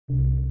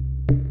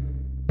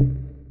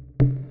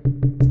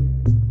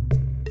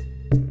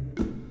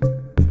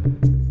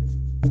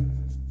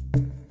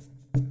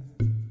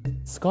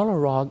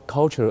Scholar rock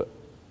culture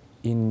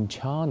in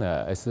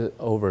China is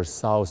over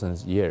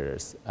thousands of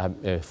years.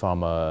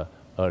 From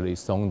early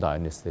Song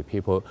Dynasty,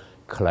 people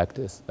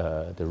collected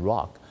the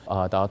rock.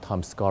 At that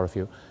time, scholar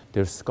feel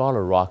the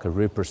scholar rock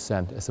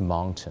represent as a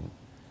mountain.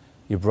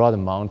 You brought a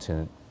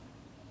mountain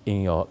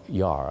in your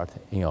yard,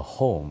 in your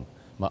home.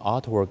 My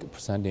artwork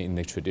presented in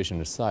the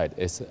traditional site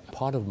is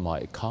part of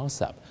my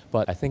concept,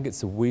 but I think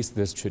it's with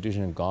this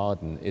traditional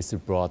garden, it's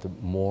brought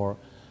more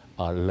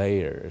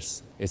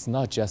layers. It's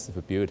not just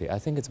for beauty. I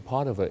think it's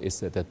part of it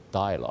is the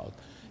dialogue.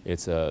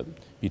 It's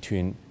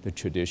between the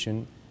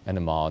tradition and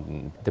the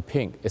modern. The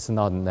pink is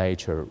not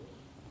nature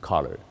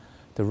color.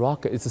 The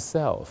rock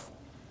itself,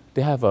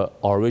 they have an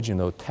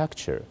original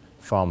texture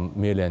from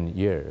million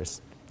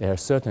years. They have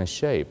certain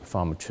shape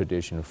from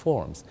traditional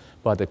forms,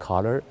 but the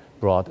color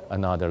brought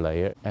another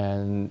layer.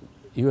 And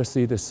you will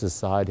see the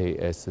society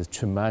as a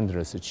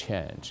tremendous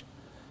change.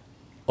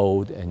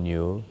 Old and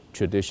new,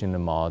 tradition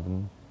and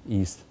modern,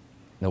 East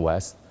and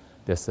West.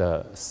 There's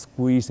a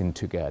squeezing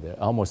together.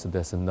 Almost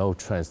there's no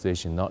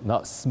transition,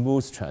 not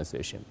smooth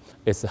transition.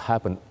 It's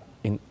happened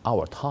in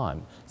our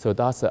time. So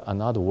that's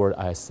another word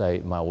I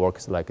say my work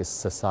is like a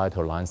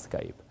societal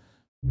landscape.